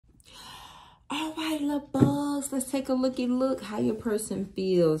right, love bugs, let's take a look how your person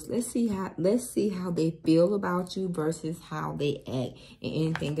feels. Let's see how they feel about you versus how they act,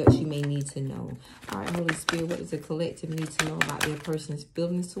 and anything else you may need to know. All right, Holy Spirit, what does the collective need to know about their person's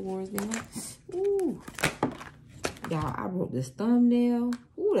feelings towards them? Ooh, y'all, I wrote this thumbnail.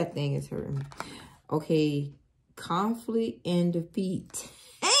 Ooh, that thing is hurting. Okay, conflict and defeat.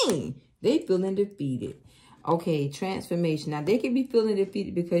 Dang, they feeling defeated. Okay, transformation. Now, they could be feeling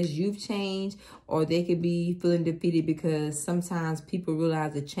defeated because you've changed, or they could be feeling defeated because sometimes people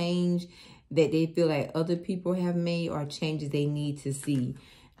realize the change that they feel like other people have made or changes they need to see.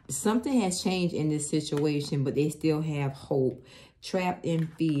 Something has changed in this situation, but they still have hope. Trapped in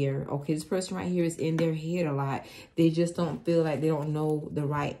fear. Okay, this person right here is in their head a lot. They just don't feel like they don't know the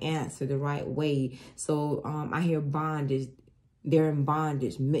right answer, the right way. So I hear bondage. They're in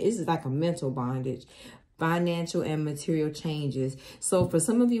bondage. This is like a mental bondage. Financial and material changes. So for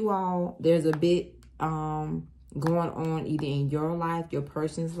some of you all, there's a bit going on either in your life, your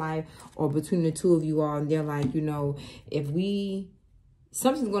person's life, or between the two of you all. And they're like, you know,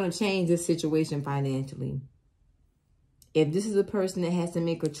 something's going to change this situation financially. If this is a person that has to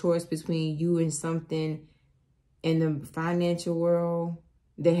make a choice between you and something in the financial world,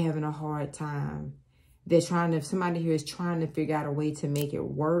 they're having a hard time. Somebody here is trying to figure out a way to make it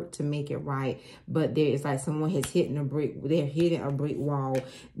work, to make it right. But it's like someone has hitting they're hitting a brick wall.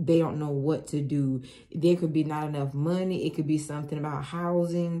 They don't know what to do. There could be not enough money. It could be something about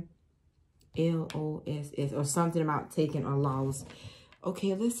housing, LOSS, or something about taking a loss.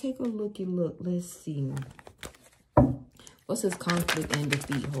 Okay, let's take a looky look. Let's see. What's his conflict and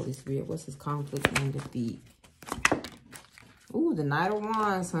defeat, Holy Spirit? What's his conflict and defeat? Ooh, the Knight of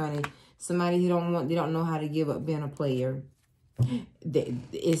Wands, honey. Somebody they don't know how to give up being a player.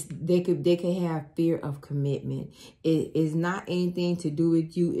 They could have fear of commitment. It is not anything to do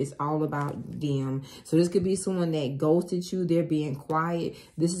with you. It's all about them. So this could be someone that ghosted you. They're being quiet.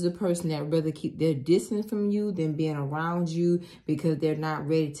 This is a person that rather keep their distance from you than being around you because they're not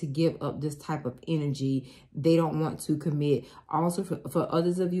ready to give up this type of energy. They don't want to commit. Also, for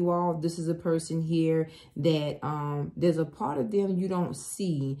others of you all, this is a person here that there's a part of them you don't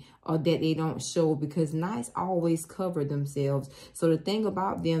see or that they don't show, because Knights always cover themselves. So the thing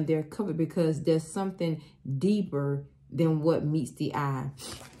about them, they're covered because there's something deeper than what meets the eye.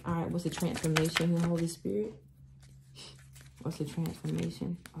 All right, what's the transformation in the Holy Spirit? What's the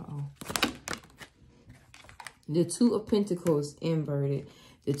transformation? The Two of Pentacles inverted.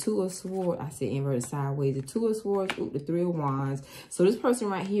 The Two of Swords, I said inverted sideways. The Two of Swords, ooh, the Three of Wands. So this person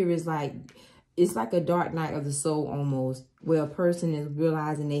right here is like, it's like a dark night of the soul almost, where a person is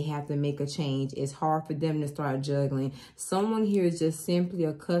realizing they have to make a change. It's hard for them to start juggling. Someone here is just simply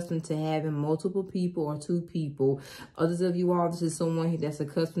accustomed to having multiple people or two people. Others of you all, this is someone that's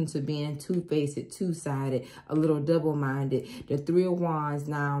accustomed to being two-faced, two-sided, a little double-minded. The Three of Wands,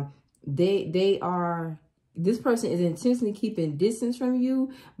 now, this person is intentionally keeping distance from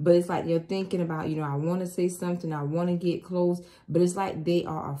you, but it's like they're thinking about, you know, I want to say something, I want to get close, but it's like they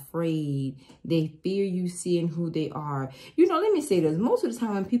are afraid. They fear you seeing who they are. You know, let me say this. Most of the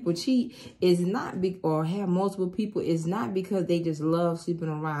time when people cheat, is not or have multiple people, it's not because they just love sleeping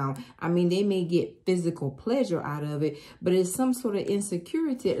around. I mean, they may get physical pleasure out of it, but it's some sort of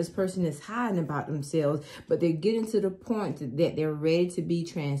insecurity that this person is hiding about themselves, but they're getting to the point that they're ready to be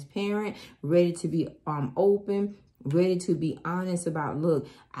transparent, ready to be open, ready to be honest about, look,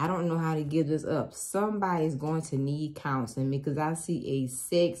 I don't know how to give this up. Somebody is going to need counseling, because I see a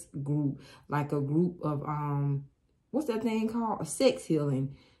sex group, like a group of, what's that thing called? Sex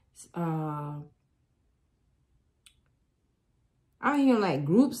healing. I'm hearing like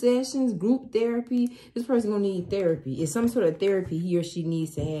group sessions, group therapy. This person gonna need therapy. It's some sort of therapy he or she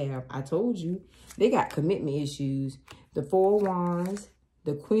needs to have. I told you, they got commitment issues. The Four of Wands,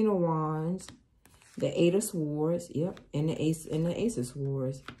 the Queen of Wands, the Eight of Swords, yep, and the Ace of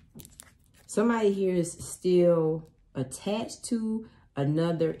Swords. Somebody here is still attached to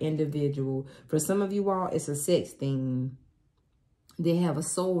another individual. For some of you all, it's a sex thing. They have a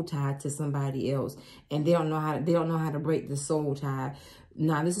soul tie to somebody else, and they don't know how to break the soul tie.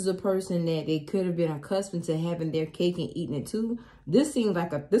 Now, this is a person that they could have been accustomed to having their cake and eating it too. This seems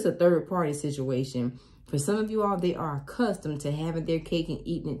like this a third party situation. For some of you all, they are accustomed to having their cake and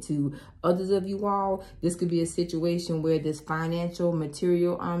eating it too. Others of you all, this could be a situation where this financial,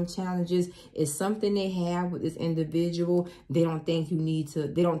 material challenges is something they have with this individual. They don't think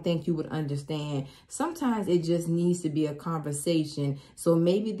you would understand. Sometimes it just needs to be a conversation. So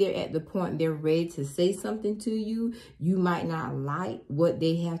maybe they're at the point they're ready to say something to you. You might not like what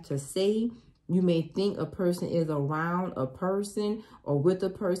they have to say. You may think a person is around a person or with a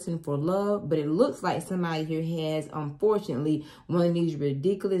person for love, but it looks like somebody here has, unfortunately, one of these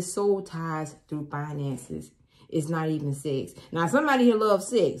ridiculous soul ties through finances. It's not even sex. Now, somebody here loves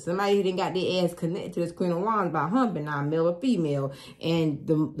sex. Somebody here done got their ass connected to this Queen of Wands by humping, now male or female. And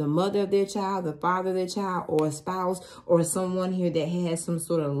the mother of their child, the father of their child, or a spouse, or someone here that has some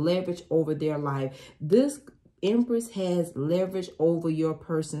sort of leverage over their life. This Empress has leverage over your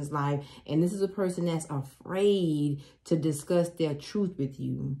person's life. And this is a person that's afraid to discuss their truth with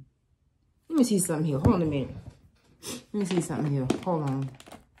you. Let me see something here. Hold on a minute. Let me see something here. Hold on.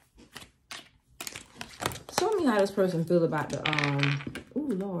 Show me how this person feel about the, oh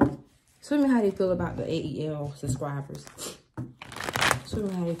Lord. Show me how they feel about the AEL subscribers. Show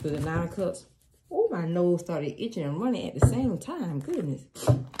me how they feel. The 9 of Cups. Oh, my nose started itching and running at the same time. Goodness.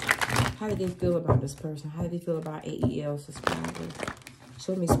 How do they feel about this person? How do they feel about AEL subscribers?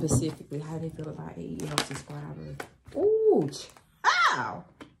 Show me specifically how they feel about AEL subscribers. Ooh, ow!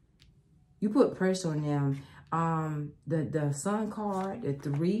 You put pressure on them. The Sun card, the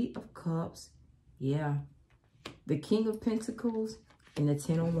 3 of Cups, yeah. The King of Pentacles and the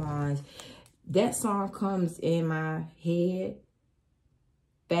 10 of Wands. That song comes in my head.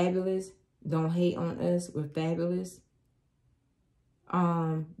 Fabulous. Don't hate on us. We're fabulous.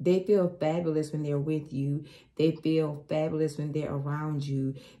 They feel fabulous when they're with you. They feel fabulous when they're around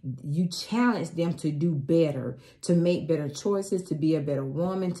you. You challenge them to do better, to make better choices, to be a better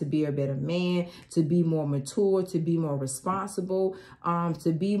woman, to be a better man, to be more mature, to be more responsible,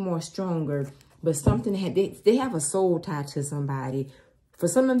 to be more stronger. But something they have a soul tie to somebody. For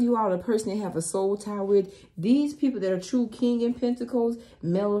some of you all, the person they have a soul tie with, these people that are true King in Pentacles,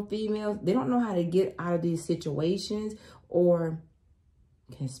 male or female, they don't know how to get out of these situations, or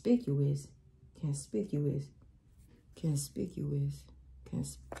conspicuous.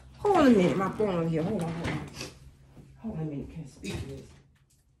 Hold on a minute, my phone on here. Hold on a minute. Conspicuous.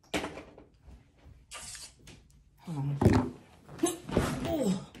 Hold on.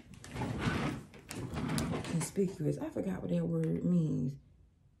 Oh. Conspicuous. I forgot what that word means.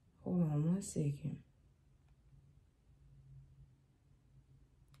 Hold on 1 second.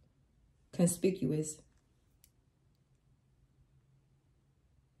 Conspicuous.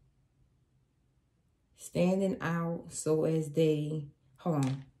 Standing out so as they, hold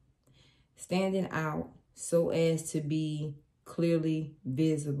on. Standing out so as to be clearly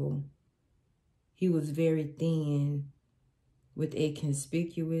visible. He was very thin with a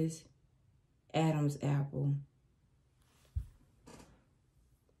conspicuous Adam's apple.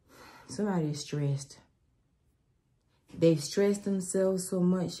 Somebody is stressed. They've stressed themselves so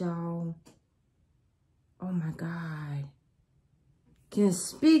much, y'all. Oh my God.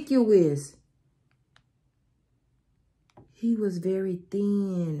 Conspicuous. He was very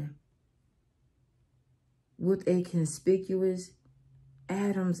thin with a conspicuous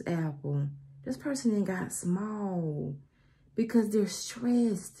Adam's apple. This person then got small because they're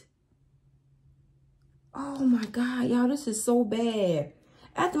stressed. Oh my God, y'all, this is so bad.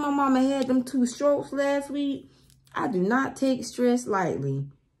 After my mama had them 2 strokes last week, I do not take stress lightly.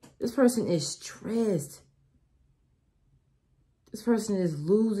 This person is stressed. This person is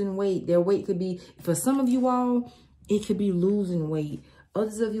losing weight. Their weight could be, for some of you all, it could be losing weight.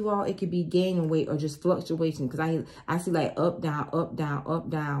 Others of you all, it could be gaining weight or just fluctuation. Because I see like up, down, up, down, up,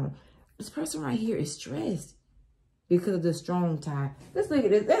 down. This person right here is stressed because of the strong tie. Let's look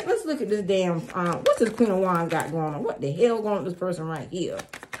at this. Let's look at this damn, what's this Queen of Wands got going on? What the hell going on with this person right here?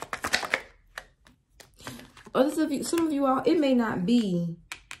 Others of you, some of you all, it may not be,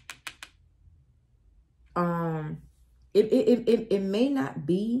 it may not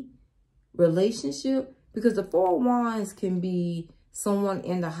be relationship, because the 4 of Wands can be someone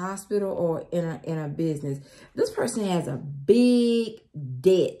in the hospital or in a business. This person has a big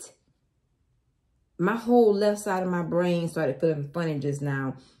debt. My whole left side of my brain started feeling funny just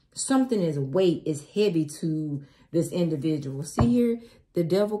now. Something is weight is heavy to this individual. See here, the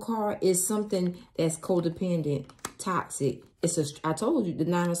Devil card is something that's codependent, toxic. I told you, the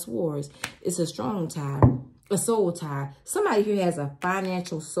 9 of Swords. It's a strong tie, a soul tie. Somebody here has a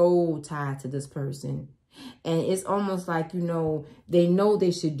financial soul tie to this person. And it's almost like, you know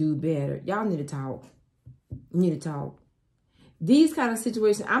they should do better. Y'all need to talk. You need to talk. These kind of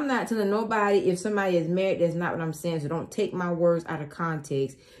situations, I'm not telling nobody if somebody is married. That's not what I'm saying. So don't take my words out of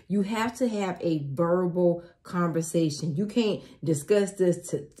context. You have to have a verbal conversation. You can't discuss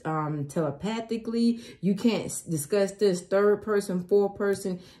this telepathically. You can't discuss this 3rd person, 4th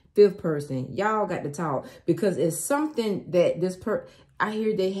person, 5th person. Y'all got to talk, because it's something that I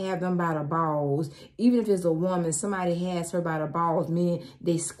hear they have them by the balls. Even if it's a woman, somebody has her by the balls, meaning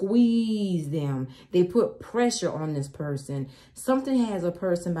they squeeze them. They put pressure on this person. Something has a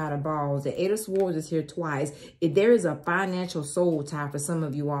person by the balls. The Eight of Swords is here twice. If there is a financial soul tie for some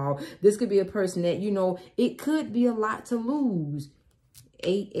of you all, this could be a person that, you know, it could be a lot to lose.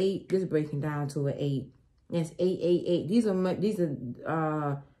 8, 8, this is breaking down to an 8. That's 8, 8, 8. These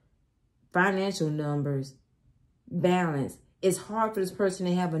are financial numbers. Balance. It's hard for this person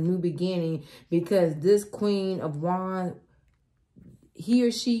to have a new beginning because this Queen of Wands, he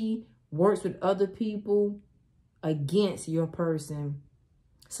or she works with other people against your person.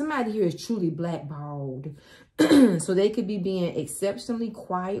 Somebody here is truly blackballed. So they could be being exceptionally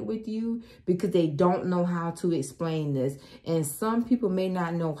quiet with you because they don't know how to explain this. And some people may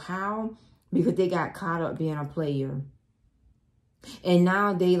not know how because they got caught up being a player. And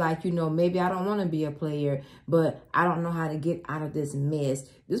now they like, you know, maybe I don't want to be a player, but I don't know how to get out of this mess.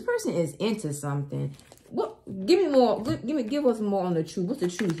 This person is into something. What? Give me more. Give us more on the truth. What's the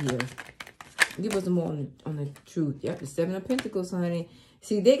truth here? Give us more on the truth. Yep, the Seven of Pentacles, honey.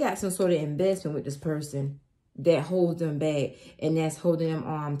 See, they got some sort of investment with this person that holds them back, and that's holding them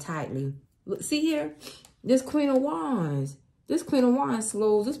arm tightly. Look, see here, this Queen of Wands. This Queen of Wands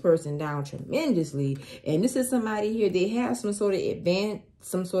slows this person down tremendously. And this is somebody here, they have some sort of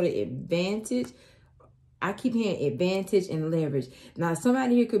advantage. I keep hearing advantage and leverage. Now,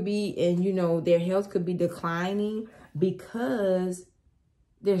 somebody here could be, and you know, their health could be declining because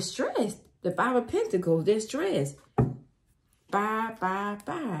they're stressed. The Five of Pentacles, they're stressed. 5, 5,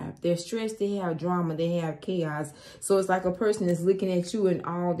 5. They're stressed, they have drama, they have chaos. So it's like a person is looking at you and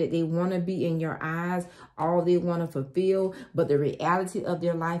all that they want to be in your eyes, all they want to fulfill. But the reality of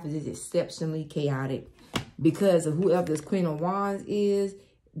their life is exceptionally chaotic because of whoever this Queen of Wands is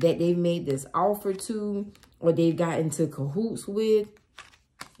that they've made this offer to or they've got into cahoots with.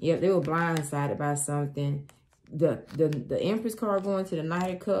 Yeah, they were blindsided by something. The Empress card going to the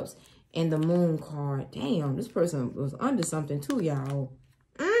Knight of Cups. And the Moon card. Damn, this person was under something too, y'all.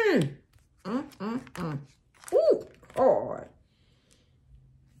 Ooh, hard.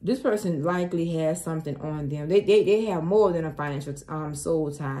 This person likely has something on them. They have more than a financial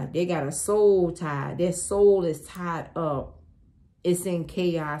soul tie. They got a soul tie. Their soul is tied up. It's in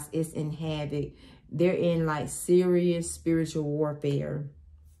chaos. It's in havoc. They're in like serious spiritual warfare.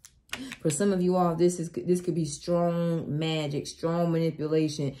 For some of you all, this could be strong magic, strong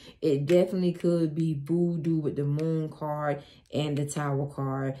manipulation. It definitely could be voodoo with the Moon card and the Tower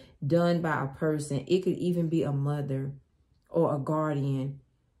card done by a person. It could even be a mother or a guardian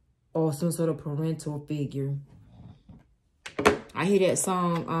or some sort of parental figure. I hear that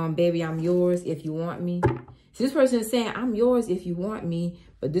song, Baby, I'm Yours If You Want Me. So this person is saying, I'm yours if you want me,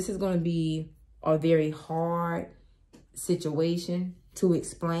 but this is going to be a very hard situation to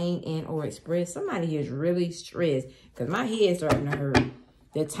explain and or express. Somebody here is really stressed because my head's starting to hurt.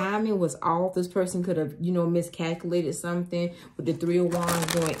 The timing was off. This person could have, you know, miscalculated something with the Three of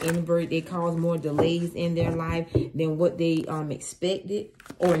Wands going inward. They caused more delays in their life than what they expected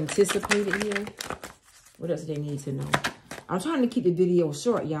or anticipated here. What else do they need to know? I'm trying to keep the video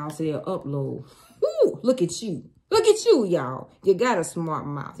short, y'all, so they'll upload. Ooh, look at you. Look at you, y'all. You got a smart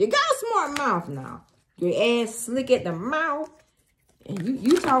mouth. You got a smart mouth now. Your ass slick at the mouth. And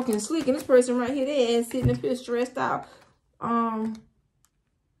you talking slick, and this person right here, their ass sitting up here stressed out. I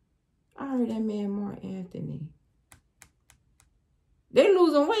heard that man Mark Anthony. They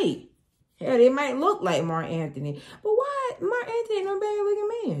losing weight. Hell, they might look like Mark Anthony. But why? Mark Anthony ain't no bad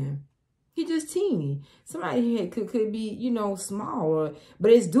looking man. He just teeny. Somebody here could be, you know, small,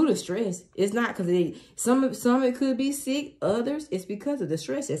 but it's due to stress. It's not because some it could be sick. Others, it's because of the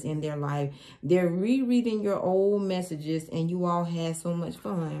stress that's in their life. They're rereading your old messages, and you all had so much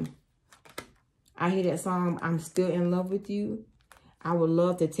fun. I hear that song, I'm Still in Love with You. I would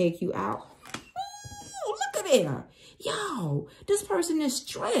love to take you out. Ooh, look at that. Yo, this person is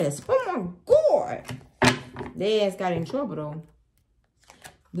stressed. Oh my God. Their ass got in trouble though.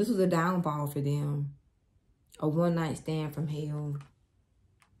 This was a downfall for them. A one-night stand from hell.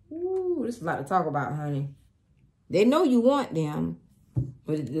 Ooh, this is a lot to talk about, honey. They know you want them,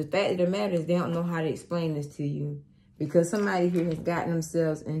 but the fact of the matter is they don't know how to explain this to you. Because somebody here has gotten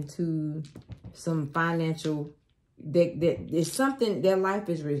themselves into some financial... There's something, their life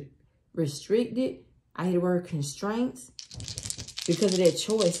is restricted. I hear the word constraints because of their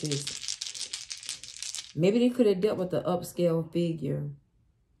choices. Maybe they could have dealt with the upscale figure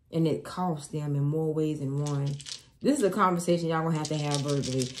and it cost them in more ways than one. This is a conversation y'all gonna have to have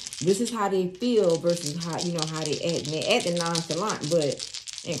verbally. This is how they feel versus how, you know, how they act. And they acting nonchalant,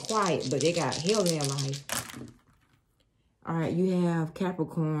 and quiet, but they got hell in their life. All right, you have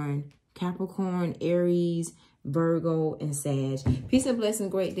Capricorn, Aries, Virgo, and Sag. Peace and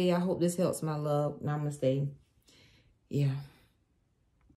blessings. Great day. I hope this helps, my love. Namaste. Yeah.